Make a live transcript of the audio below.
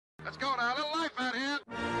Let's go now, a little life out here.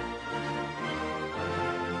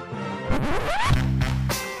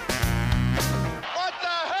 What the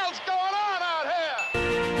hell's going on out here?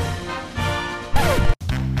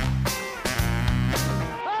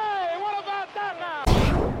 Hey, what about that now?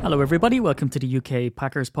 Hello everybody, welcome to the UK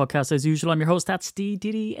Packers podcast. As usual, I'm your host, that's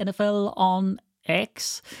DDD NFL on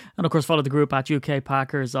X. And of course, follow the group at UK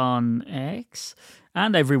Packers on X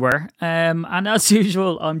and everywhere. And as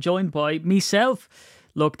usual, I'm joined by myself.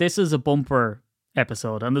 Look, this is a bumper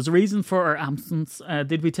episode, and there's a reason for our absence.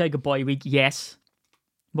 Did we take a bye week? Yes.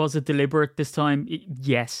 Was it deliberate this time?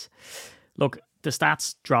 Yes. Look, the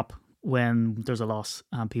stats drop when there's a loss,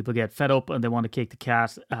 and people get fed up and they want to kick the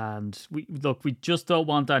cat. And we just don't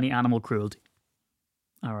want any animal cruelty.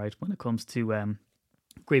 All right, when it comes to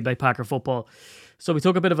Green Bay Packer football. So we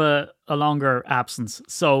took a bit of a longer absence.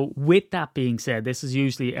 So with that being said, this is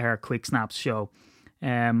usually our quick snaps show.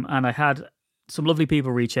 And I had some lovely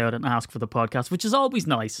people reach out and ask for the podcast, which is always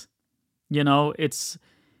nice. You know, it's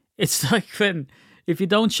like if you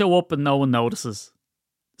don't show up and no one notices,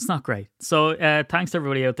 it's not great. So thanks to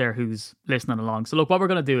everybody out there who's listening along. So look, what we're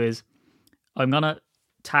going to do is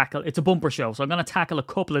it's a bumper show. So I'm going to tackle a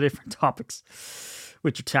couple of different topics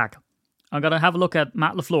with your tackle. I'm going to have a look at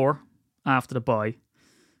Matt LaFleur after the bye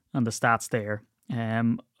and the stats there.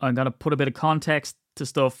 I'm going to put a bit of context to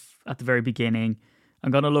stuff at the very beginning. I'm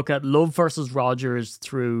going to look at Love versus Rodgers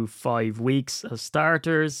through 5 weeks as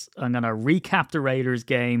starters. I'm going to recap the Raiders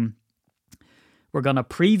game. We're going to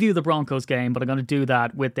preview the Broncos game, but I'm going to do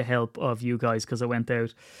that with the help of you guys because I went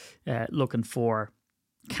out looking for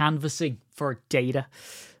canvassing for data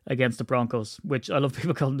against the Broncos, which I love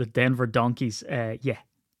people calling the Denver Donkeys. Yeah,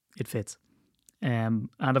 it fits. And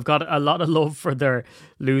I've got a lot of love for their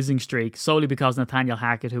losing streak solely because Nathaniel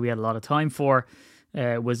Hackett, who we had a lot of time for,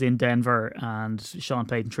 was in Denver, and Sean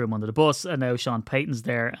Payton threw him under the bus, and now Sean Payton's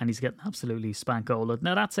there and he's getting absolutely spank-oled.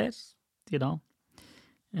 Now that's it, you know.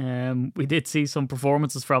 We did see some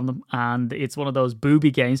performances from them, and it's one of those booby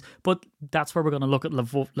games, but that's where we're going to look at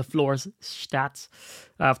LaFleur's stats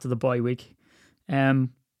after the bye week.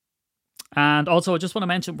 And also I just want to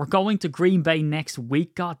mention we're going to Green Bay next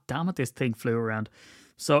week. God damn it, this thing flew around.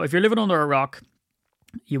 So if you're living under a rock,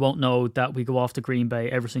 you won't know that we go off to Green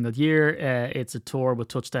Bay every single year. It's a tour with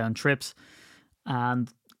touchdown trips,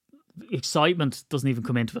 and excitement doesn't even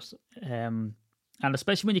come into it. And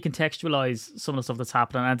especially when you contextualize some of the stuff that's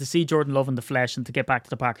happening, and to see Jordan Love in the flesh, and to get back to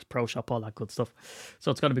the Packers Pro Shop, all that good stuff.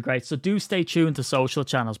 So it's going to be great. So do stay tuned to social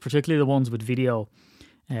channels, particularly the ones with video,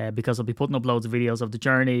 because I'll be putting up loads of videos of the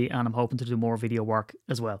journey, and I'm hoping to do more video work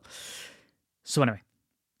as well. So anyway,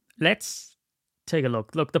 let's take a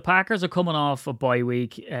look. Look, the Packers are coming off a bye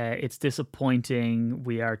week. It's disappointing.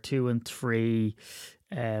 We are 2-3.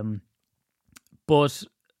 But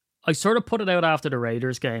I sort of put it out after the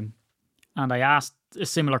Raiders game, and I asked a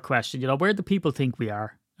similar question. You know, where do people think we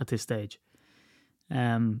are at this stage?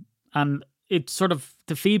 And it's sort of,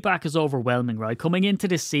 the feedback is overwhelming, right? Coming into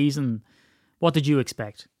this season, what did you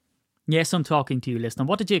expect? Yes, I'm talking to you, listening.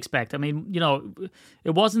 What did you expect? I mean, you know, it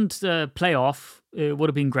wasn't a playoff. It would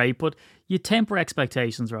have been great, but you temper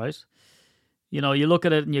expectations, right? You know, you look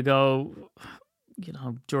at it and you go, you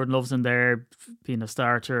know, Jordan Love's in there being a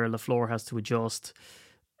starter. LaFleur has to adjust.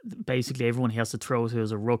 Basically, everyone he has to throw to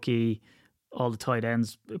is a rookie. All the tight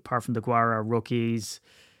ends, apart from DeGuara, are rookies.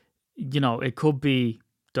 You know, it could be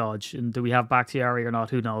dodge. And do we have Bakhtiari or not?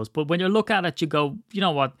 Who knows? But when you look at it, you go, you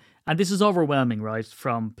know what? And this is overwhelming, right?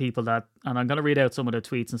 From people that, and I'm going to read out some of the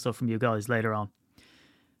tweets and stuff from you guys later on.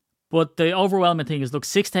 But the overwhelming thing is, look,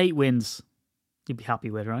 6 to 8 wins, you'd be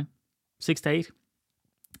happy with, right? 6 to 8.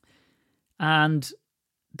 And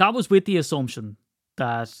that was with the assumption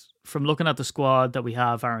that from looking at the squad that we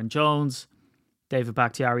have Aaron Jones, David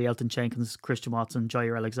Bakhtiari, Elton Jenkins, Christian Watson,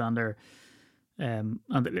 Jair Alexander, and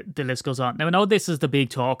the list goes on. Now, I know this is the big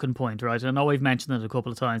talking point, right? I know I've mentioned it a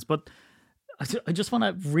couple of times, but I just want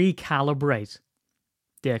to recalibrate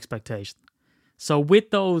the expectation. So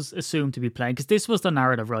with those assumed to be playing, because this was the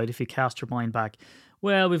narrative, right? If you cast your mind back,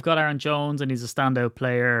 well, we've got Aaron Jones and he's a standout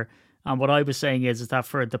player. And what I was saying is that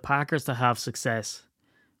for the Packers to have success,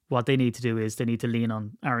 what they need to do is they need to lean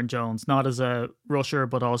on Aaron Jones, not as a rusher,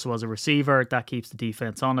 but also as a receiver. That keeps the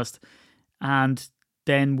defense honest. And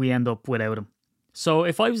then we end up without him. So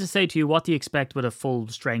if I was to say to you, what do you expect with a full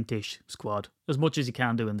strength-ish squad? As much as you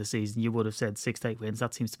can do in the season, you would have said 6 to 8 wins.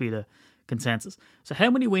 That seems to be the consensus. So how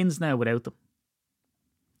many wins now without them?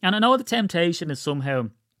 And I know the temptation is somehow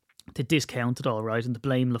to discount it all, right? And to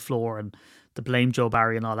blame LaFleur and to blame Joe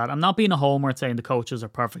Barry and all that. I'm not being a homer saying the coaches are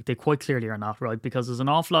perfect. They quite clearly are not, right? Because there's an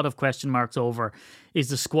awful lot of question marks over, is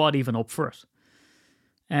the squad even up for it?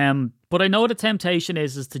 But I know the temptation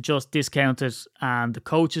is to just discount it, and the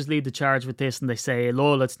coaches lead the charge with this, and they say,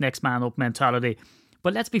 "Lol, it's next man up mentality."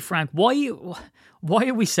 But let's be frank, why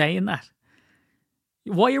are we saying that?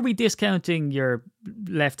 Why are we discounting your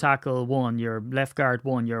left tackle 1, your left guard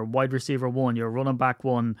 1, your wide receiver 1, your running back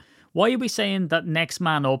 1? Why are we saying that next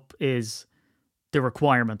man up is the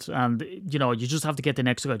requirement, and you just have to get the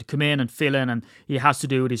next guy to come in and fill in, and he has to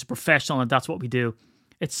do it, he's a professional, and that's what we do?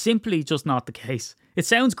 It's simply just not the case. It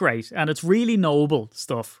sounds great, and it's really noble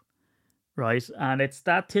stuff, right? And it's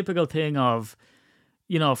that typical thing of,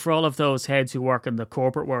 for all of those heads who work in the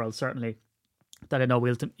corporate world, certainly, that I know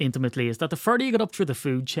intimately, is that the further you get up through the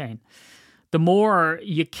food chain, the more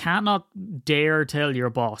you cannot dare tell your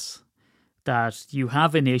boss that you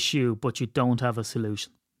have an issue, but you don't have a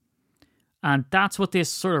solution. And that's what this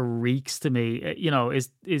sort of reeks to me,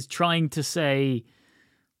 is trying to say,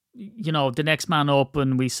 the next man up,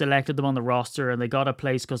 and we selected them on the roster and they got a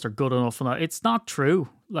place because they're good enough. And it's not true.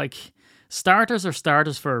 Like, starters are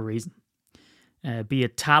starters for a reason. Be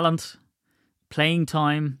it talent, playing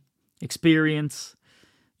time, experience,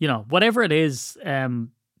 whatever it is,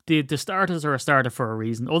 the starters are a starter for a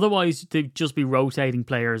reason. Otherwise, they'd just be rotating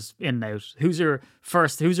players in and out. Who's your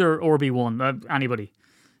RB1? Anybody.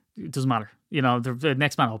 It doesn't matter. The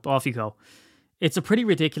next man up, off you go. It's a pretty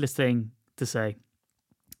ridiculous thing to say.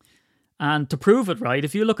 And to prove it, right,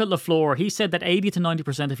 if you look at LaFleur, he said that 80 to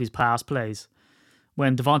 90% of his pass plays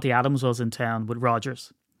when Davante Adams was in town with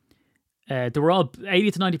Rodgers, they were all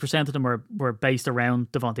 80 to 90% of them were based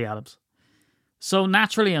around Davante Adams. So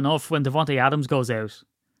naturally enough, when Davante Adams goes out,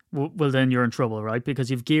 well, then you're in trouble, right?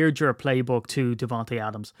 Because you've geared your playbook to Davante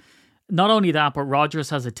Adams. Not only that, but Rodgers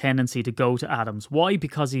has a tendency to go to Adams. Why?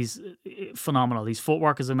 Because he's phenomenal. His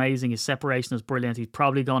footwork is amazing. His separation is brilliant. He's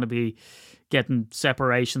probably going to be getting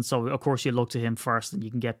separation. So, of course, you look to him first and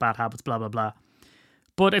you can get bad habits, blah, blah, blah.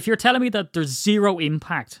 But if you're telling me that there's zero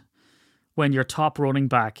impact when your top running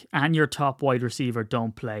back and your top wide receiver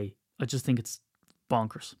don't play, I just think it's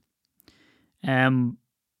bonkers.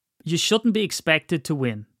 You shouldn't be expected to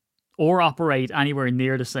win or operate anywhere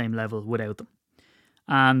near the same level without them.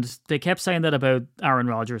 And they kept saying that about Aaron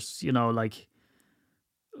Rodgers, he's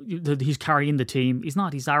carrying the team. He's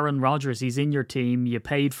not. He's Aaron Rodgers. He's in your team. You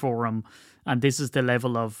paid for him. And this is the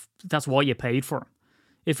level of, that's why you paid for him.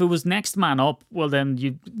 If it was next man up, well,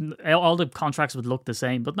 then all the contracts would look the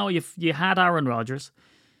same. But no, you had Aaron Rodgers.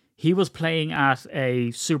 He was playing at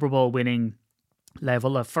a Super Bowl winning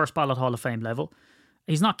level, a first ballot Hall of Fame level.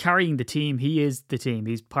 He's not carrying the team. He is the team.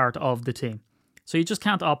 He's part of the team. So you just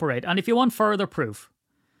can't operate. And if you want further proof,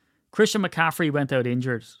 Christian McCaffrey went out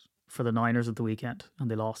injured for the Niners at the weekend and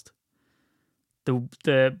they lost.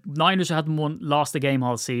 The Niners who hadn't lost a game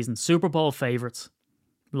all season, Super Bowl favourites,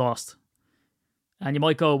 lost. And you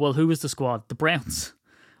might go, well, who was the squad? The Browns.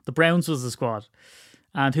 The Browns was the squad.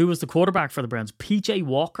 And who was the quarterback for the Browns? PJ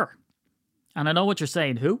Walker. And I know what you're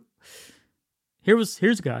saying. Who? Here's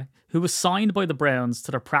a guy who was signed by the Browns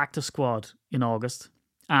to their practice squad in August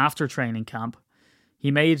after training camp. He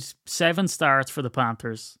made 7 starts for the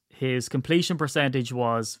Panthers. His completion percentage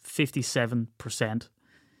was 57%.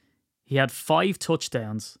 He had 5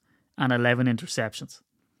 touchdowns and 11 interceptions.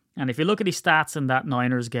 And if you look at his stats in that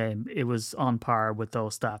Niners game, it was on par with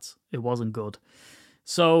those stats. It wasn't good.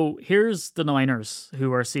 So here's the Niners,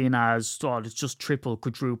 who are seen as, it's just triple,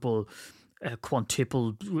 quadruple,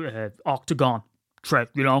 quintuple, octagon threat,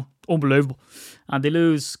 unbelievable. And they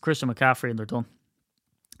lose Christian McCaffrey and they're done.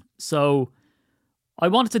 So I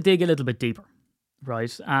wanted to dig a little bit deeper,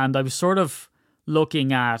 right? And I was sort of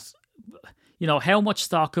looking at, how much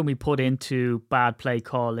stock can we put into bad play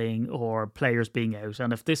calling or players being out?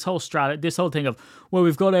 And if this whole thing of, well,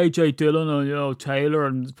 we've got AJ Dillon and Taylor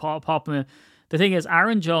and popping in. The thing is,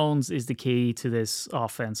 Aaron Jones is the key to this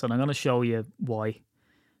offense, and I'm going to show you why.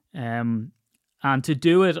 And to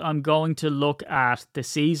do it, I'm going to look at the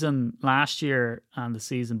season last year and the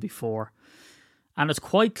season before. And it's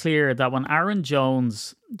quite clear that when Aaron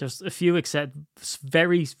Jones, there's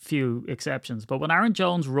very few exceptions, but when Aaron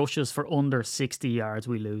Jones rushes for under 60 yards,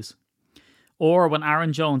 we lose. Or when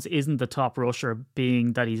Aaron Jones isn't the top rusher,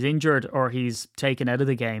 being that he's injured or he's taken out of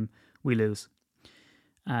the game, we lose.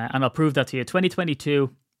 And I'll prove that to you.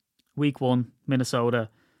 2022, week 1, Minnesota,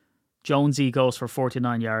 Jonesy goes for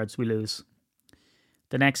 49 yards, we lose.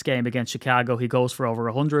 The next game against Chicago, he goes for over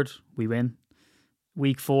 100, we win.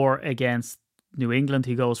 Week 4 against New England,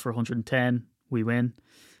 he goes for 110, we win.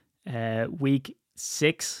 Week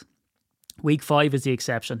 5 is the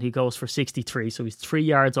exception. He goes for 63, so he's 3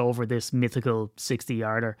 yards over this mythical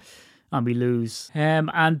 60-yarder, and we lose.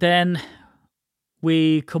 And then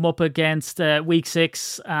we come up against week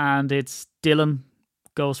 6, and it's Dillon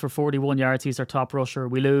goes for 41 yards. He's our top rusher.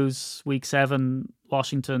 We lose. Week 7,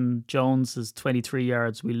 Washington, Jones is 23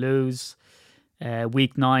 yards. We lose.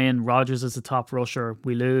 Week 9, Rodgers is the top rusher.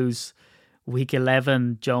 We lose. Week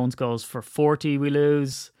 11, Jones goes for 40. We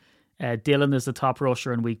lose. Dillon is the top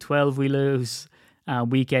rusher in week 12. We lose.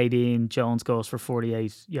 Week 18, Jones goes for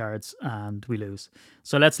 48 yards and we lose.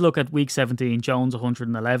 So let's look at week 17. Jones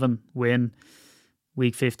 111, win.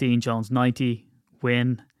 Week 15, Jones 90,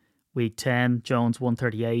 win. Week 10, Jones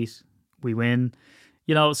 138, we win.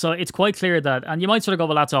 You know, so it's quite clear that, and you might sort of go,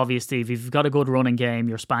 well, that's obvious, Steve. If you've got a good running game,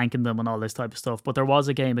 you're spanking them and all this type of stuff. But there was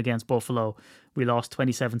a game against Buffalo. We lost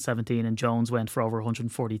 27-17 and Jones went for over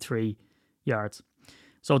 143 yards.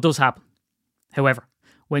 So it does happen. However,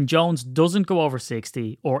 when Jones doesn't go over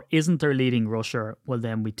 60 or isn't their leading rusher, well,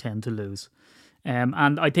 then we tend to lose.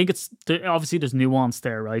 And I think obviously there's nuance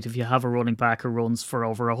there, right? If you have a running back who runs for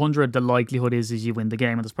over 100, the likelihood is you win the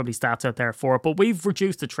game, and there's probably stats out there for it. But we've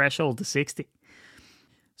reduced the threshold to 60.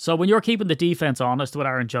 So when you're keeping the defense honest with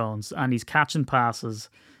Aaron Jones and he's catching passes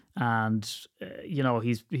and,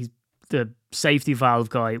 he's the safety valve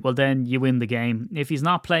guy, well, then you win the game. If he's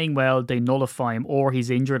not playing well, they nullify him, or he's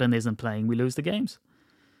injured and isn't playing, we lose the games.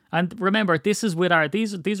 And remember, these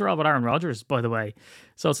are all with Aaron Rodgers, by the way.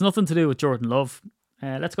 So it's nothing to do with Jordan Love.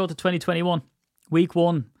 Let's go to 2021. Week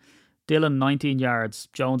 1, Dillon 19 yards.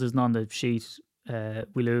 Jones isn't on the sheet.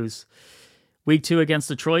 We lose. Week 2 against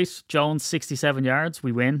Detroit, Jones 67 yards,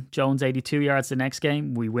 we win. Jones 82 yards the next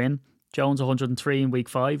game, we win. Jones 103 in week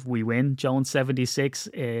 5, we win. Jones 76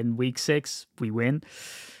 in week 6, we win.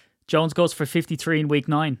 Jones goes for 53 in week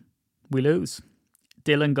 9, we lose.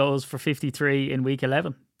 Dillon goes for 53 in week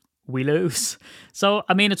 11, we lose. So,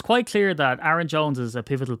 I mean, it's quite clear that Aaron Jones is a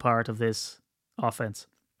pivotal part of this offense.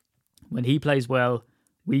 When he plays well,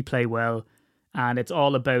 we play well, and it's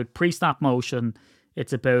all about pre-snap motion.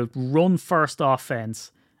 It's about run-first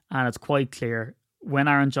offense, and it's quite clear when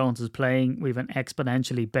Aaron Jones is playing, we have an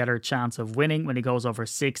exponentially better chance of winning. When he goes over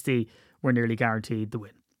 60, we're nearly guaranteed the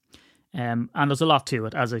win. And there's a lot to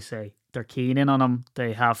it, as I say. They're keen in on him.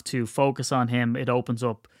 They have to focus on him. It opens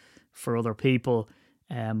up for other people,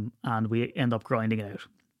 and we end up grinding out.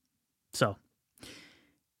 So,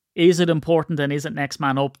 is it important and is it next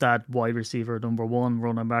man up that wide receiver number 1,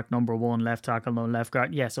 running back number 1, left tackle, no left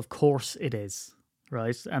guard? Yes, of course it is.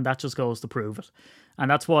 Right, and that just goes to prove it. And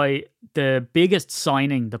that's why the biggest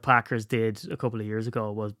signing the Packers did a couple of years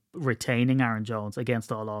ago was retaining Aaron Jones against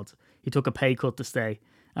all odds. He took a pay cut to stay,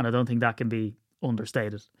 and I don't think that can be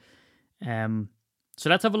understated. So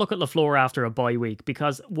let's have a look at LaFleur after a bye week,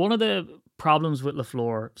 because one of the problems with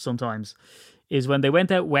LaFleur sometimes is when they went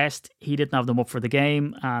out west, he didn't have them up for the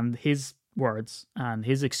game, and his words and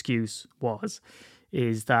his excuse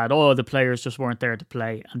is that, the players just weren't there to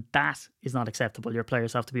play. And that is not acceptable. Your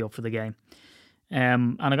players have to be up for the game.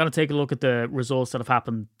 And I'm going to take a look at the results that have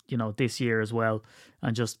happened, this year as well,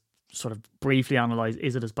 and just sort of briefly analyse,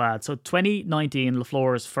 is it as bad? So 2019,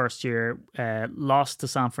 LaFleur's first year, lost to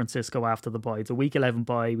San Francisco after the bye. It's a week 11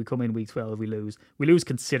 bye. We come in week 12, we lose. We lose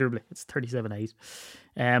considerably. It's 37-8.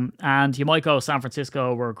 And you might go, San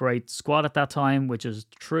Francisco were a great squad at that time, which is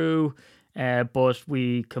true. But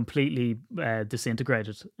we completely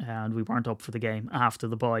disintegrated and we weren't up for the game after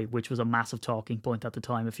the bye, which was a massive talking point at the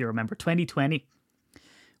time. If you remember, 2020,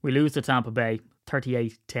 we lose to Tampa Bay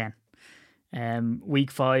 38-10. Week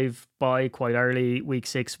 5 bye quite early. Week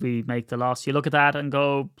 6 we make the loss. You look at that and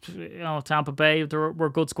go, Tampa Bay were a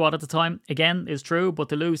good squad at the time. Again, is true, but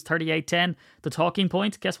to lose 38-10, the talking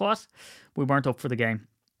point, guess what? We weren't up for the game.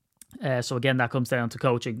 So again, that comes down to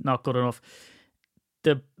coaching, not good enough.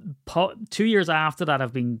 The 2 years after that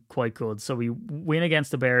have been quite good. So we win against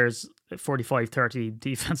the Bears 45-30.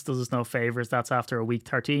 Defense does us no favours. That's after a week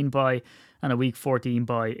 13 bye and a week 14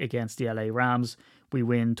 bye against the LA Rams. We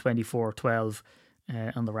win 24-12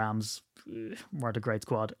 and the Rams weren't a great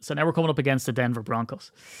squad. So now we're coming up against the Denver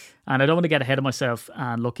Broncos. And I don't want to get ahead of myself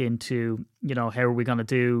and look into, how are we going to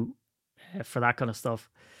do for that kind of stuff.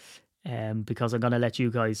 Because I'm going to let you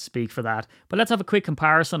guys speak for that. But let's have a quick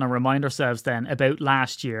comparison and remind ourselves then about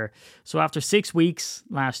last year. So after 6 weeks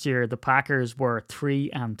last year, the Packers were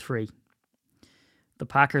 3-3. The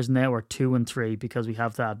Packers now are 2-3 because we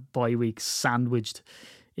have that bye week sandwiched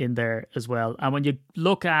in there as well. And when you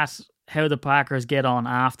look at how the Packers get on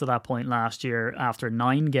after that point last year, after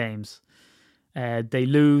 9 games, they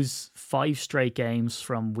lose 5 straight games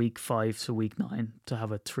from week 5 to week 9 to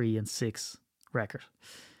have a 3-6 record.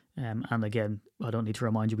 And again, I don't need to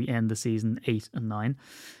remind you, we end the season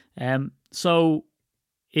 8-9. So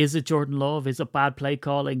is it Jordan Love? Is it bad play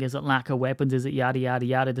calling? Is it lack of weapons? Is it yada, yada,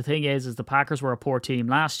 yada? The thing is the Packers were a poor team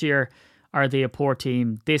last year. Are they a poor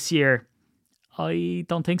team this year? I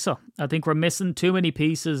don't think so. I think we're missing too many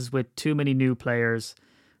pieces with too many new players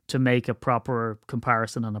to make a proper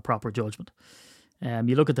comparison and a proper judgment.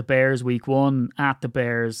 You look at the Bears week 1 at the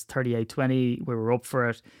Bears, 38-20. We were up for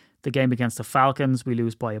it. The game against the Falcons, we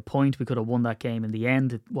lose by a point. We could have won that game in the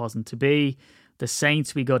end. It wasn't to be. The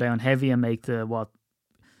Saints, we go down heavy and make the,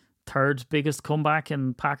 third biggest comeback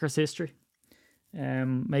in Packers history.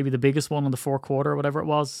 Maybe the biggest one in the fourth quarter or whatever it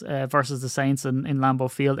was, versus the Saints in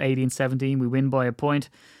Lambeau Field, 18-17. We win by a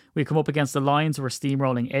point. We come up against the Lions. We're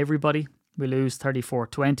steamrolling everybody. We lose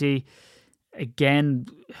 34-20. Again,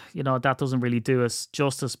 that doesn't really do us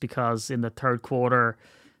justice because in the third quarter,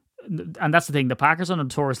 and that's the thing, the Packers are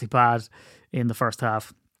notoriously bad in the first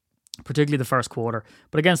half, particularly the first quarter.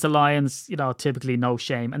 But against the Lions, typically no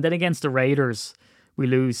shame. And then against the Raiders, we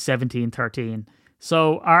lose 17-13.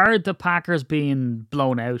 So are the Packers being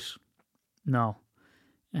blown out? No.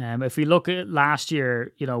 If we look at last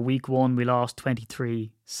year, week 1, we lost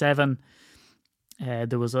 23-7.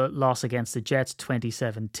 There was a loss against the Jets,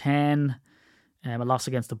 27-10. A loss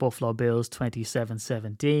against the Buffalo Bills,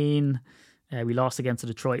 27-17. We lost against the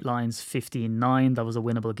Detroit Lions, 15-9. That was a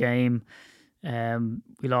winnable game.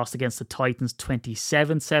 We lost against the Titans,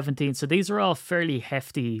 27-17. So these are all fairly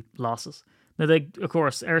hefty losses. Now, of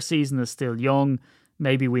course, our season is still young.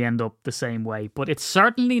 Maybe we end up the same way. But it's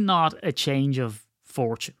certainly not a change of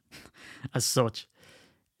fortune as such.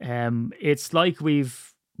 It's like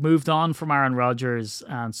we've moved on from Aaron Rodgers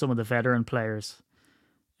and some of the veteran players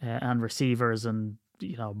and receivers and,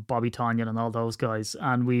 Bobby Tonyan and all those guys.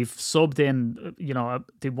 And we've subbed in,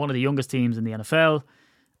 one of the youngest teams in the NFL,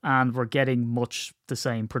 and we're getting much the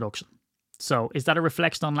same production. So is that a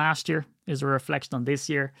reflection on last year? Is it a reflection on this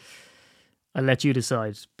year? I'll let you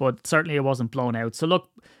decide. But certainly it wasn't blown out. So look,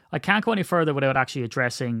 I can't go any further without actually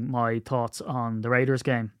addressing my thoughts on the Raiders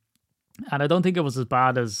game. And I don't think it was as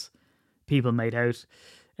bad as people made out.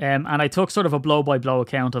 And I took sort of a blow-by-blow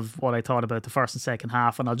account of what I thought about the first and second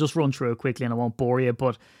half, and I'll just run through it quickly and I won't bore you,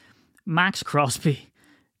 but Max Crosby,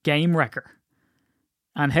 game wrecker.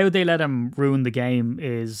 And how they let him ruin the game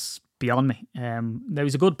is beyond me. Now,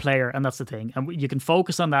 he's a good player, and that's the thing. And you can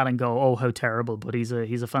focus on that and go, oh, how terrible, but he's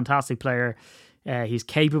a fantastic player. He's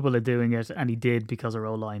capable of doing it, and he did because our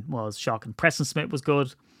O-line was shocking. Preston Smith was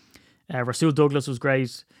good. Rasul Douglas was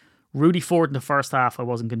great. Rudy Ford in the first half, I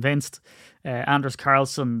wasn't convinced. Anders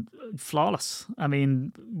Carlson, flawless. I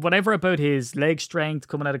mean, whatever about his leg strength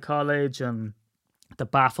coming out of college and the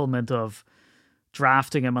bafflement of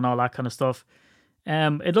drafting him and all that kind of stuff.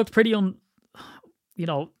 It looked pretty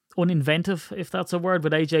uninventive, if that's a word,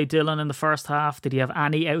 with AJ Dillon in the first half. Did he have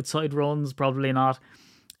any outside runs? Probably not.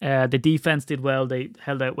 The defense did well. They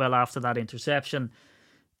held out well after that interception.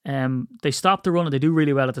 They stopped the run and they do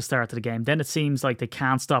really well at the start of the game. Then it seems like they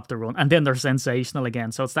can't stop the run and then they're sensational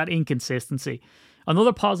again. So it's that inconsistency.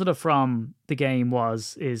 Another positive from the game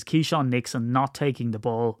is Keyshawn Nixon not taking the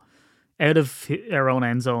ball out of our own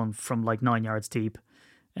end zone from like 9 yards deep.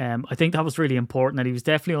 I think that was really important, and he was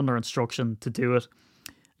definitely under instruction to do it.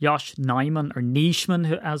 Josh Nijman, or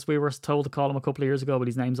Nijman, as we were told to call him a couple of years ago, but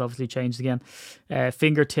his name's obviously changed again.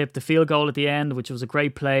 Fingertip, the field goal at the end, which was a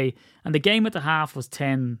great play. And the game at the half was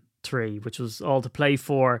 10-3, which was all to play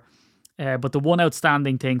for. But the one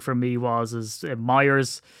outstanding thing for me was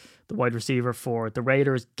Myers, the wide receiver for the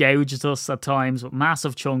Raiders, gouged us at times with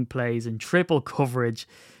massive chunk plays and triple coverage.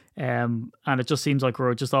 And it just seems like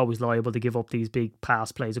we're just always liable to give up these big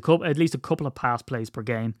pass plays, at least a couple of pass plays per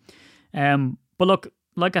game. But look,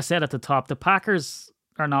 like I said at the top, the Packers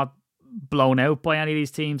are not blown out by any of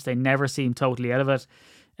these teams. They never seem totally out of it.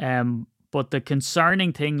 But the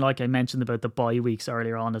concerning thing, like I mentioned about the bye weeks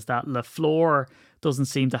earlier on, is that LaFleur doesn't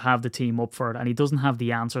seem to have the team up for it, and he doesn't have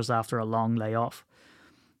the answers after a long layoff.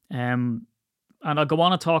 And I'll go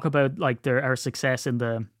on and talk about like our success in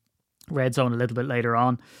the red zone a little bit later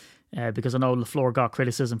on, because I know LaFleur got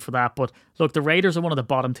criticism for that. But look, the Raiders are one of the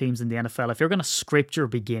bottom teams in the NFL. If you're going to script your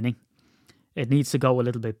beginning, it needs to go a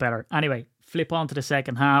little bit better. Anyway, flip on to the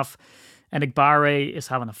second half. Enigbare is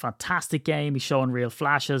having a fantastic game. He's showing real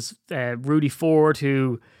flashes. Rudy Ford,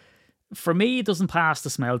 who, for me, doesn't pass the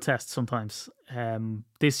smell test sometimes.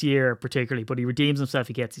 This year particularly, but he redeems himself.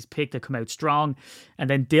 He gets his pick to come out strong. And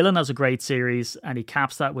then Dillon has a great series, and he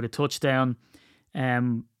caps that with a touchdown.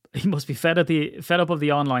 He must be fed up of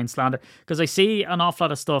the online slander, because I see an awful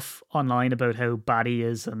lot of stuff online about how bad he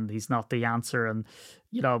is and he's not the answer. And,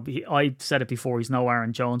 I said it before, he's no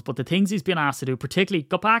Aaron Jones, but the things he's been asked to do, particularly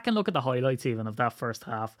go back and look at the highlights even of that first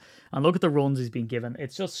half and look at the runs he's been given.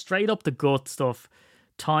 It's just straight up the gut stuff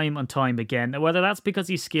time and time again. Now, whether that's because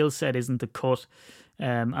his skill set isn't to cut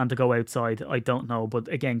and to go outside, I don't know. But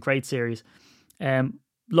again, great series.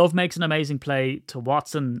 Love makes an amazing play to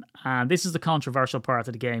Watson, and this is the controversial part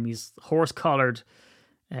of the game. He's horse-collared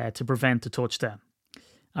to prevent the touchdown.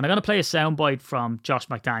 And I'm going to play a soundbite from Josh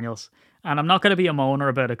McDaniels. And I'm not going to be a moaner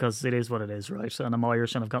about it because it is what it is, right? And I'm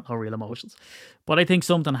Irish and I've got no real emotions. But I think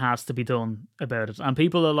something has to be done about it. And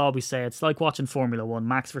people will always say it's like watching Formula 1.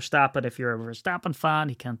 Max Verstappen, if you're a Verstappen fan,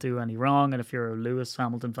 he can't do any wrong. And if you're a Lewis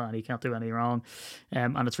Hamilton fan, he can't do any wrong.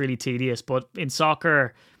 And it's really tedious. But in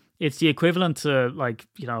soccer, it's the equivalent to, like,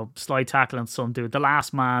 you know, slide tackling some dude, the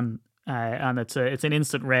last man. And it's an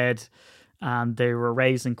instant red. And they were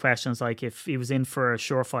raising questions like if he was in for a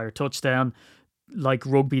surefire touchdown, like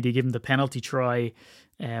rugby, do you give him the penalty try,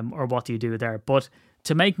 or what do you do there? But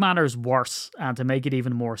to make matters worse and to make it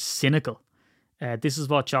even more cynical, this is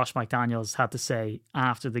what Josh McDaniels had to say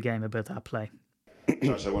after the game about that play.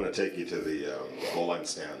 Josh, I want to take you to the goal line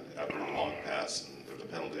stand after the long pass and there's a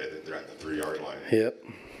penalty. I think they're at the 3-yard line. Yep.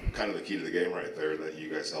 Kind of the key to the game right there that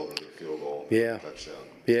you guys held into the field goal. Yeah. Touchdown.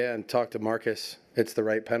 Yeah, and talk to Marcus. It's the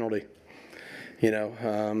right penalty.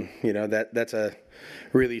 That's a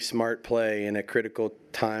really smart play in a critical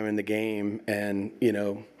time in the game. And,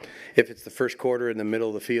 if it's the first quarter in the middle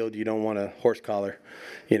of the field, you don't want a horse collar,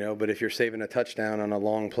 but if you're saving a touchdown on a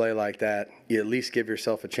long play like that, you at least give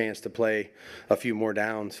yourself a chance to play a few more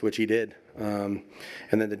downs, which he did. And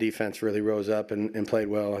then the defense really rose up and played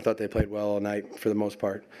well. I thought they played well all night for the most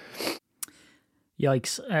part.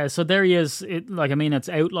 Yikes. So there he is. It's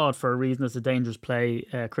outlawed for a reason. It's a dangerous play.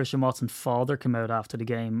 Christian Watson's father came out after the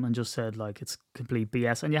game and just said, like, it's complete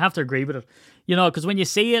BS. And you have to agree with it, because when you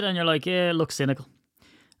see it and you're like, yeah, it looks cynical.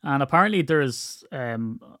 And apparently there's, I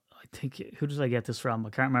think, who did I get this from?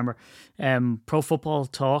 I can't remember. Pro Football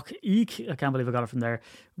Talk, Eek, I can't believe I got it from there,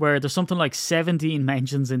 where there's something like 17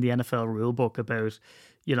 mentions in the NFL rulebook about,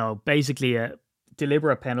 basically a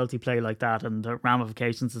deliberate penalty play like that and the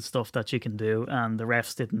ramifications and stuff that you can do, and the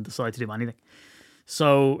refs didn't decide to do anything.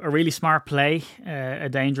 So a really smart play, a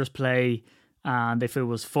dangerous play, and if it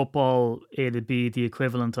was football, it'd be the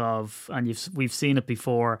equivalent of, and we've seen it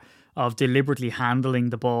before, of deliberately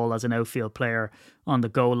handling the ball as an outfield player on the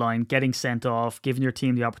goal line, getting sent off, giving your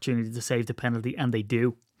team the opportunity to save the penalty, and they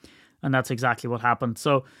do. And that's exactly what happened.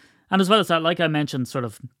 So, and as well as that, like I mentioned sort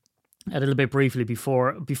of a little bit briefly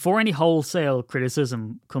before any wholesale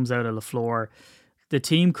criticism comes out of LaFleur, the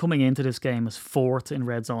team coming into this game is 4th in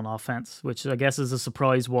red zone offense, which I guess is a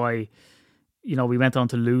surprise why, we went on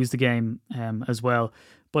to lose the game as well.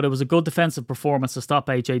 But it was a good defensive performance to stop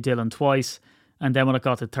A.J. Dillon twice, and then when it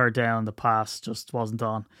got to third down, the pass just wasn't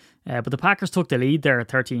on. But the Packers took the lead there at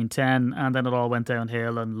 13-10, and then it all went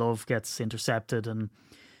downhill, and Love gets intercepted, and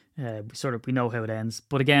we know how it ends.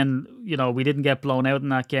 But again, we didn't get blown out in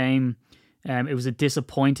that game. It was a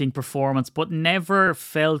disappointing performance, but never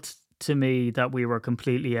felt to me that we were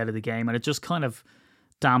completely out of the game. And it just kind of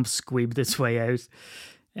damp squeebed its way out,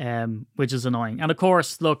 which is annoying. And of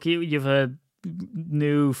course, look, you've a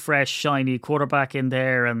new, fresh, shiny quarterback in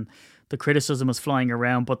there, and the criticism is flying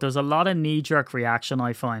around. But there's a lot of knee-jerk reaction,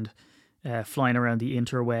 I find, flying around the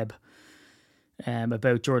interweb.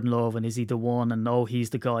 About Jordan Love and is he the one, and he's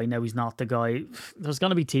the guy, now he's not the guy. There's going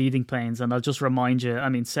to be teething pains, and I'll just remind you,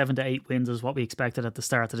 7 to 8 wins is what we expected at the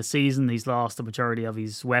start of the season. He's lost the majority of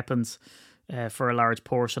his weapons for a large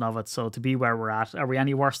portion of it, so to be where we're at, are we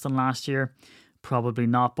any worse than last year? Probably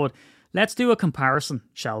not, but let's do a comparison,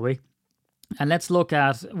 shall we? And let's look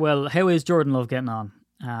at, well, how is Jordan Love getting on?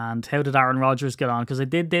 And how did Aaron Rodgers get on? Because I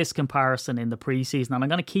did this comparison in the preseason, and I'm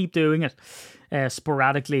going to keep doing it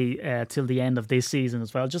sporadically till the end of this season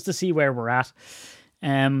as well, just to see where we're at.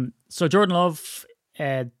 So Jordan Love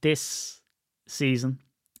this season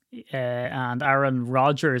and Aaron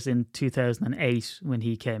Rodgers in 2008 when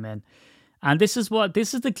he came in. And this is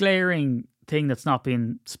the glaring thing that's not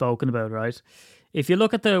been spoken about, right? If you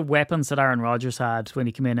look at the weapons that Aaron Rodgers had when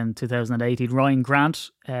he came in 2008, he'd Ryan Grant,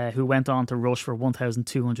 who went on to rush for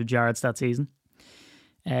 1,200 yards that season.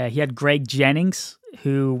 He had Greg Jennings,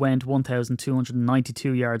 who went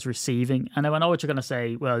 1,292 yards receiving. And now I know what you're going to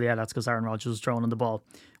say. Well, yeah, that's because Aaron Rodgers was throwing on the ball,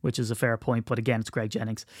 which is a fair point. But again, it's Greg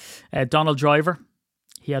Jennings. Donald Driver,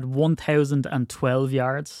 he had 1,012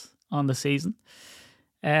 yards on the season.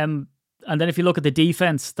 And then if you look at the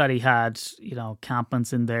defense that he had,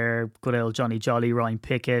 Campman's in there, good old Johnny Jolly, Ryan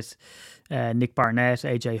Pickett, Nick Barnett,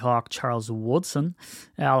 AJ Hawk, Charles Woodson,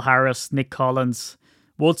 Al Harris, Nick Collins.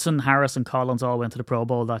 Woodson, Harris and Collins all went to the Pro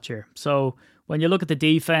Bowl that year. So when you look at the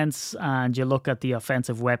defense and you look at the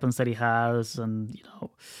offensive weapons that he has, and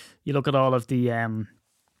you look at all of the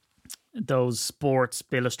those Sports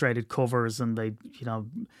Illustrated covers, and they,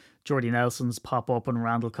 Jordy Nelson's pop up and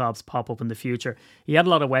Randall Cobb's pop up in the future. He had a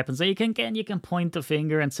lot of weapons. So you can point the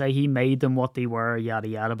finger and say he made them what they were, yada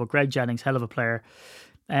yada. But Greg Jennings, hell of a player.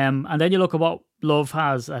 And then you look at what Love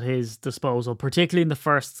has at his disposal, particularly in the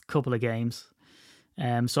first couple of games.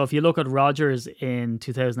 So if you look at Rodgers in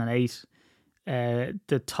 2008,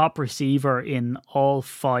 the top receiver in all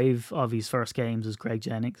 5 of his first games is Greg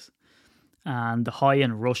Jennings. And the high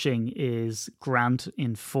in rushing is Grant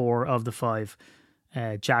in 4 of the 5,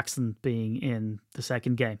 Jackson being in the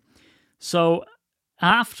second game. So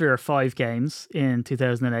after 5 games in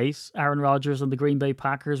 2008, Aaron Rodgers and the Green Bay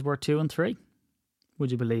Packers were 2-3.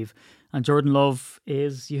 Would you believe? And Jordan Love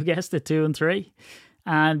is, you guessed it, 2-3.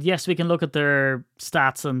 And yes, we can look at their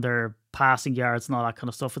stats and their passing yards and all that kind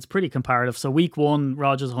of stuff. It's pretty comparative. So week 1,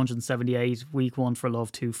 Rodgers 178. Week 1 for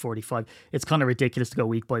Love 245. It's kind of ridiculous to go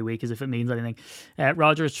week by week as if it means anything.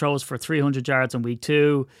 Rodgers throws for 300 yards in week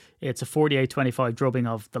 2. It's a 48-25 drubbing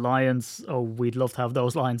of the Lions. Oh, we'd love to have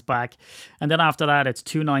those Lions back. And then after that, it's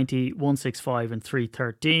 290, 165 and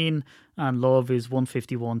 313. And Love is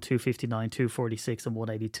 151, 259, 246 and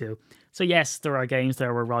 182. So yes, there are games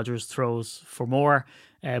there where Rodgers throws for more,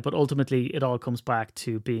 but ultimately it all comes back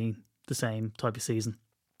to being the same type of season.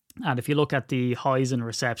 And if you look at the highs in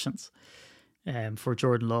receptions for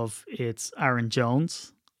Jordan Love, it's Aaron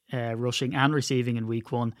Jones rushing and receiving in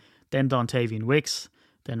week 1, then Dontavian Wicks,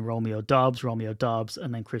 then Romeo Doubs,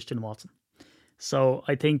 and then Christian Watson. So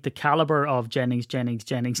I think the caliber of Jennings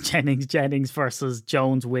versus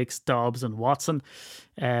Jones, Wicks, Dobbs, and Watson,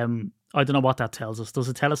 I don't know what that tells us. Does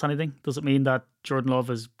it tell us anything? Does it mean that Jordan Love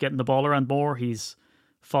is getting the ball around more? He's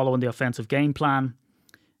following the offensive game plan?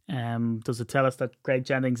 Does it tell us that Greg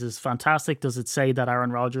Jennings is fantastic? Does it say that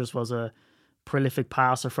Aaron Rodgers was a prolific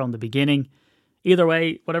passer from the beginning? Either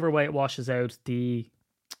way, whatever way it washes out, the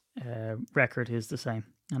record is the same.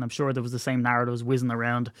 And I'm sure there was the same narratives whizzing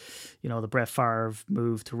around, the Brett Favre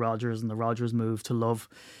move to Rodgers and the Rodgers move to Love.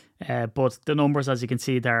 But the numbers, as you can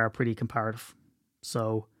see there, are pretty comparative.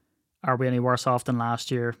 So are we any worse off than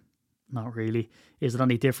last year? Not really. Is it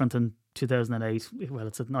any different than 2008? Well,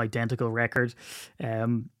 it's an identical record.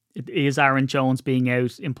 Is Aaron Jones being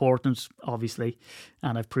out important? Obviously.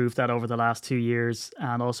 And I've proved that over the last 2 years.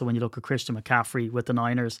 And also when you look at Christian McCaffrey with the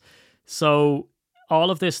Niners. So all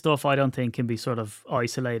of this stuff I don't think can be sort of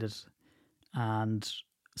isolated and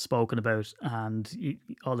spoken about and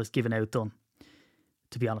all this given out done,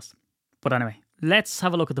 to be honest. But anyway, let's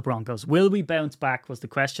have a look at the Broncos. Will we bounce back was the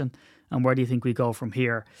question, and where do you think we go from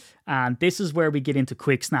here? And this is where we get into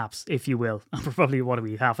quick snaps, if you will. And we're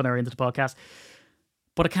probably, half an hour into the podcast.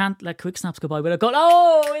 But I can't let quick snaps go by without going,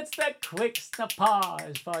 oh, it's the quick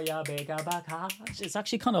snappage for your bigger back. It's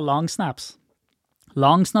actually kind of long snaps.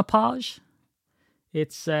 Long snappage.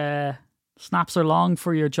 It's snaps are long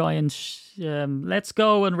for your giant. Let's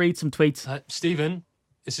go and read some tweets. Stephen,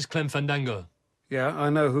 this is Clem Fandango. Yeah, I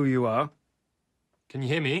know who you are. Can you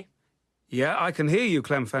hear me? Yeah, I can hear you,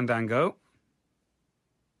 Clem Fandango.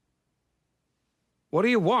 What do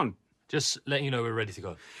you want? Just letting you know we're ready to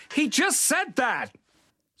go. He just said that!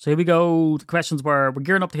 So here we go. The questions were, we're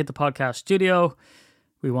gearing up to hit the podcast studio.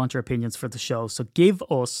 We want your opinions for the show. So give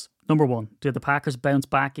us, number 1, did the Packers bounce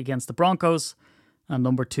back against the Broncos? And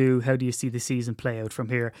number 2, how do you see the season play out from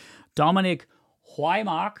here? Dominic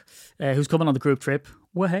Huymark, who's coming on the group trip,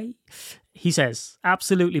 he says,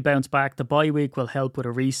 absolutely bounce back. The bye week will help with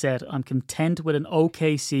a reset. I'm content with an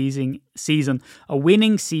okay season. A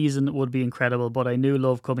winning season would be incredible, but I knew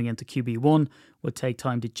Love coming into QB1 would take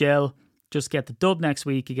time to gel. Just get the dub next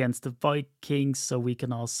week against the Vikings so we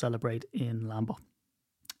can all celebrate in Lambeau.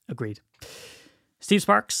 Agreed. Steve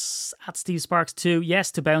Sparks, at Steve Sparks 2,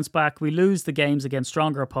 yes, to bounce back. We lose the games against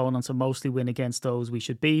stronger opponents and mostly win against those we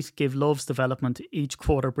should beat. Give Love's development. Each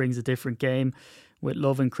quarter brings a different game, with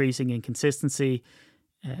Love increasing in consistency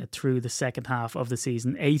through the second half of the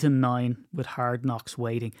season. 8 and 9 with Hard Knocks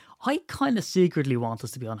waiting. I kind of secretly want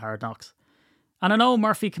us to be on Hard Knocks. And I know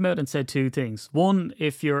Murphy came out and said 2 things. 1,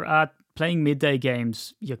 if you're at playing midday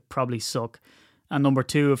games, you probably suck. And number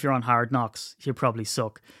 2, if you're on Hard Knocks, you probably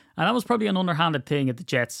suck. And that was probably an underhanded thing at the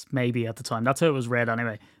Jets, maybe at the time. That's how it was read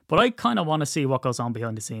anyway. But I kind of want to see what goes on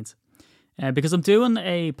behind the scenes. Because I'm doing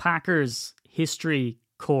a Packers history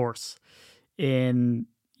course in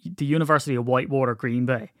the University of Whitewater, Green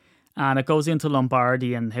Bay. And it goes into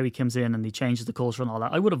Lombardi and how he comes in and he changes the culture and all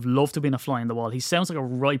that. I would have loved to have been a fly on the wall. He sounds like a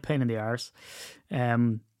right pain in the arse.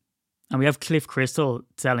 And we have Cliff Crystal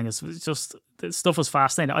telling us, it's just, this stuff was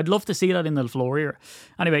fascinating. I'd love to see that in the LaFleur here.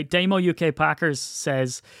 Anyway, Damo UK Packers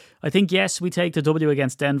says, I think, yes, we take the W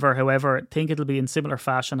against Denver. However, I think it'll be in similar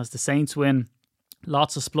fashion as the Saints win.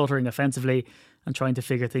 Lots of spluttering offensively and trying to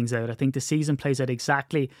figure things out. I think the season plays out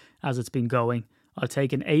exactly as it's been going. I'll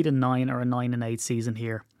take an 8-9 or a 9-8 season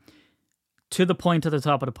here. To the point at the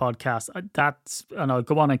top of the podcast, and I'll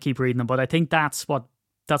go on and keep reading them, but I think that's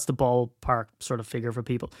the ballpark sort of figure for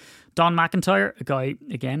people. Don McIntyre, a guy,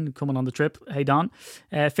 again, coming on the trip. Hey, Don.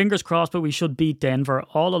 Fingers crossed, but we should beat Denver.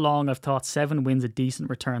 All along, I've thought 7 wins a decent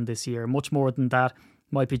return this year. Much more than that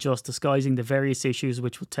might be just disguising the various issues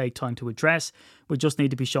which will take time to address. We just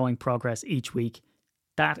need to be showing progress each week.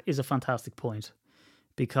 That is a fantastic point,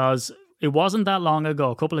 because it wasn't that long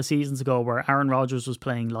ago, a couple of seasons ago, where Aaron Rodgers was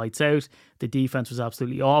playing lights out. The defense was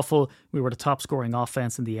absolutely awful. We were the top scoring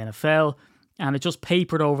offense in the NFL, and it just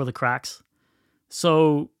papered over the cracks.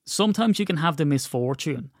 So sometimes you can have the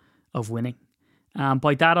misfortune of winning.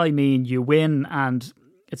 By that I mean you win, and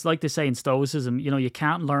it's like they say in Stoicism, you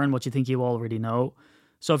can't learn what you think you already know.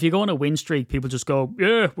 So if you go on a win streak, people just go,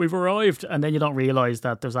 yeah, we've arrived. And then you don't realise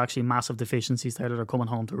that there's actually massive deficiencies there that are coming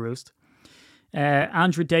home to roost.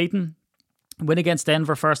 Andrew Dayton, win against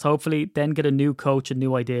Denver first, hopefully, then get a new coach and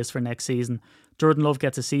new ideas for next season. Jordan Love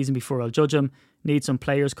gets a season before I'll judge him. Need some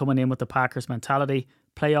players coming in with the Packers mentality.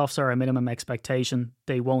 Playoffs are a minimum expectation.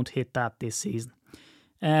 They won't hit that this season.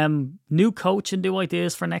 New coach and new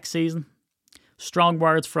ideas for next season. Strong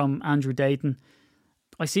words from Andrew Dayton.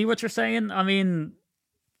 I see what you're saying. I mean,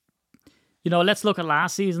 let's look at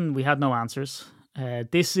last season. We had no answers.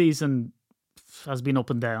 This season has been up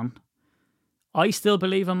and down. I still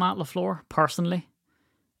believe in Matt LaFleur, personally.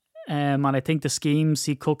 And I think the schemes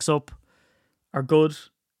he cooks up are good.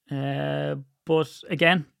 But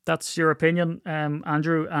again, that's your opinion,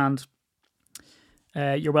 Andrew, and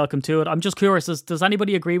you're welcome to it. I'm just curious, does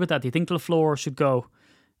anybody agree with that? Do you think LaFleur should go?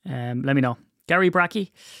 Let me know. Gary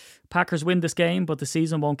Brackey, Packers win this game, but the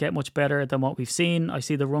season won't get much better than what we've seen. I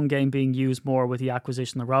see the run game being used more with the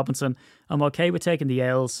acquisition of Robinson. I'm okay with taking the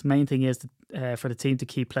L's. Main thing is for the team to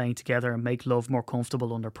keep playing together and make Love more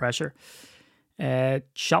comfortable under pressure.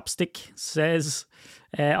 Chopstick says,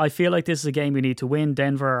 I feel like this is a game we need to win.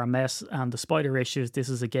 Denver are a mess, and despite our issues, this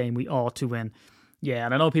is a game we ought to win. Yeah,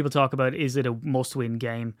 and I know people talk about, is it a must-win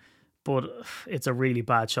game? But it's a really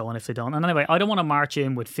bad showing if they don't. And anyway, I don't want to march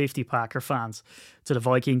in with 50 Packer fans to the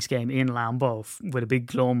Vikings game in Lambeau with a big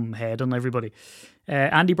glum head on everybody.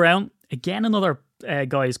 Andy Brown, again, another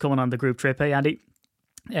guy is coming on the group trip. Hey, Andy.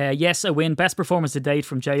 Yes, a win. Best performance to date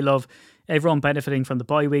from J-Love. Everyone benefiting from the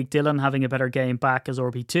bye week. Dylan having a better game back as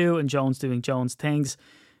RB2 and Jones doing Jones things.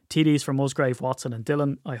 TDs for Musgrave, Watson and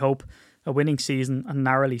Dylan. I hope a winning season and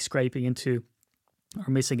narrowly scraping into or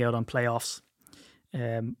missing out on playoffs.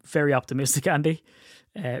 Very optimistic, Andy.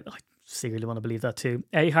 I secretly want to believe that too.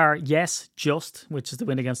 Ahar, yes, just, which is the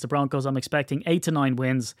win against the Broncos. I'm expecting 8 to 9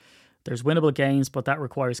 wins. There's winnable games, but that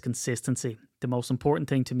requires consistency. The most important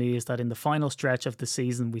thing to me is that in the final stretch of the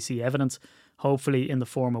season, we see evidence, hopefully in the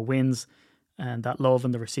form of wins, and that Love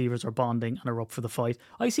and the receivers are bonding and are up for the fight.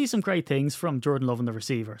 I see some great things from Jordan Love and the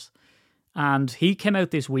receivers. And he came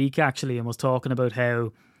out this week, actually, and was talking about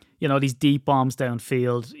how, these deep bombs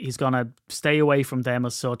downfield, he's going to stay away from them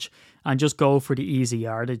as such and just go for the easy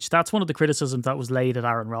yardage. That's one of the criticisms that was laid at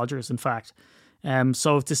Aaron Rodgers, in fact.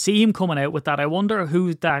 So to see him coming out with that, I wonder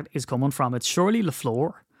who that is coming from. It's surely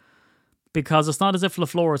LaFleur, because it's not as if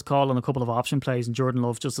LaFleur is calling a couple of option plays and Jordan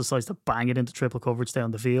Love just decides to bang it into triple coverage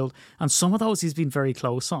down the field. And some of those he's been very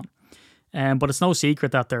close on. But it's no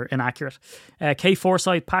secret that they're inaccurate. Kay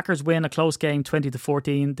Forsyth, Packers win a close game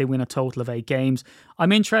 20-14. They win a total of 8 games.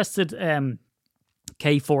 I'm interested,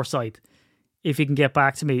 Kay Forsyth, if you can get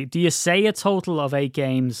back to me. Do you say a total of 8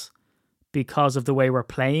 games because of the way we're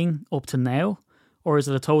playing up to now? Or is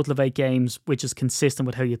it a total of 8 games which is consistent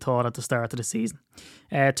with how you thought at the start of the season?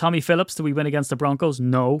 Tommy Phillips, do we win against the Broncos?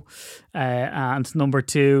 No. And number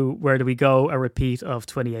 2, where do we go? A repeat of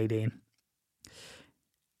 2018.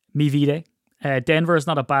 Mi vide. Denver is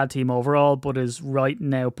not a bad team overall, but is right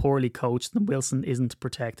now poorly coached and Wilson isn't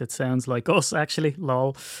protected. Sounds like us, actually.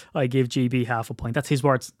 Lol. I give GB half a point. That's his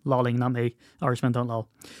words. Lolling, not me. Irishmen don't lol.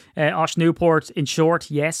 Osh Newport, in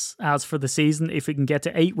short, yes. As for the season, if we can get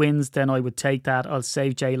to 8 wins, then I would take that. I'll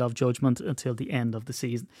save J-Love judgment until the end of the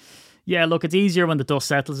season. Yeah, look, it's easier when the dust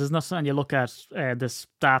settles, isn't it? And you look at the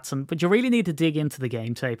stats, but you really need to dig into the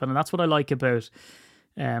game tape. And that's what I like about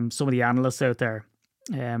some of the analysts out there.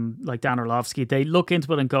 Like Dan Orlovsky, they look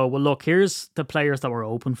into it and go, well, look, here's the players that were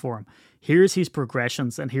open for him. Here's his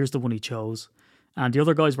progressions, and here's the one he chose. And the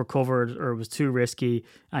other guys were covered or it was too risky,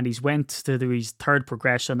 and he's went to do his third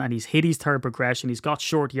progression, and he's hit his third progression. He's got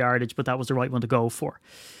short yardage, but that was the right one to go for.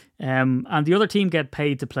 And the other team get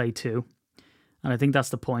paid to play too. And I think that's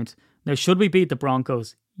the point. Now, should we beat the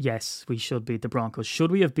Broncos? yes, we should beat the Broncos.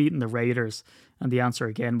 Should we have beaten the Raiders? And the answer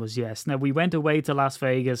again was yes. Now, we went away to Las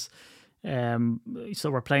Vegas, so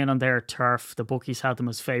we're playing on their turf. The bookies had them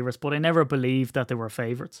as favourites, but I never believed that they were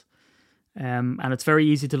favourites. And it's very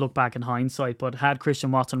easy to look back in hindsight, but had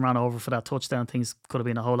Christian Watson ran over for that touchdown, things could have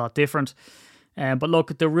been a whole lot different. But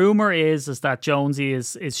look, the rumour is that Jonesy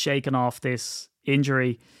is shaking off this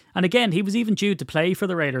injury. And again, he was even due to play for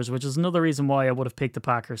the Raiders, which is another reason why I would have picked the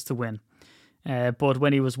Packers to win. But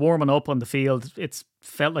when he was warming up on the field, it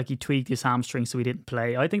felt like he tweaked his hamstring, so he didn't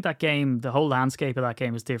play. I think that game, the whole landscape of that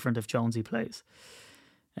game is different if Jonesy plays.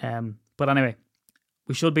 But anyway,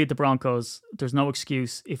 we should beat the Broncos. There's no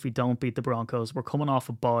excuse if we don't beat the Broncos. We're coming off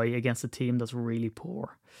a bye against a team that's really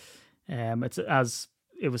poor. It's, as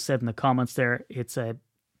it was said in the comments there, it's a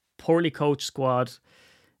poorly coached squad.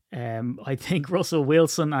 I think Russell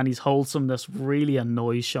Wilson and his wholesomeness really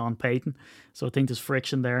annoys Sean Payton. So I think there's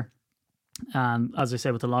friction there. And as I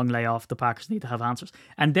said, with the long layoff, the Packers need to have answers.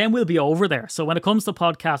 And then we'll be over there. So when it comes to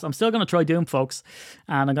podcasts, I'm still going to try doing, folks.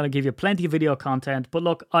 And I'm going to give you plenty of video content. But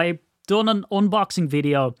look, I've done an unboxing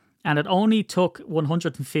video and it only took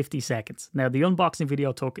 150 seconds. Now, the unboxing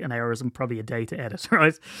video took an hour and probably a day to edit,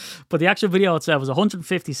 right? But the actual video itself was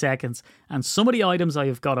 150 seconds. And some of the items I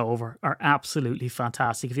have got over are absolutely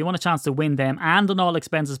fantastic. If you want a chance to win them and an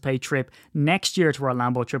all-expenses-paid trip next year to our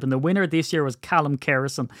Lambeau trip. And the winner this year was Callum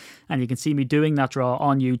Kerrison. And you can see me doing that draw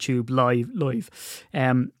on YouTube live.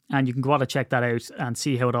 And you can go out and check that out and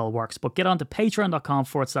see how it all works. But get on to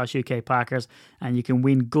patreon.com/UK Packers and you can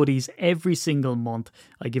win goodies every single month.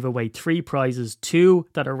 I give away 3 prizes, 2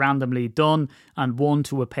 that are randomly done and 1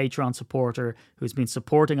 to a Patreon supporter who's been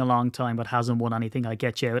supporting a long time but hasn't won anything. I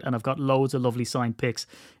get you out, and I've got loads of lovely signed picks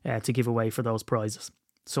to give away for those prizes.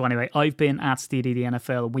 So anyway, I've been at Steedy the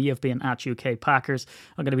NFL. We have been at UK Packers.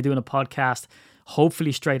 I'm going to be doing a podcast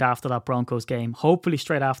hopefully straight after that Broncos game, hopefully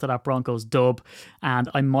straight after that Broncos dub, and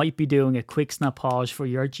I might be doing a quick snappage for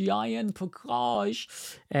your giant package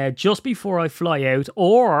just before I fly out.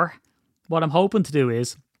 Or what I'm hoping to do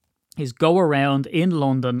is go around in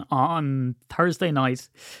London on Thursday night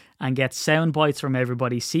and get sound bites from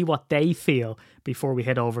everybody, see what they feel before we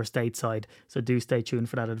head over stateside. So do stay tuned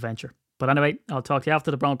for that adventure. But anyway, I'll talk to you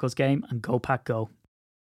after the Broncos game, and go Pack go.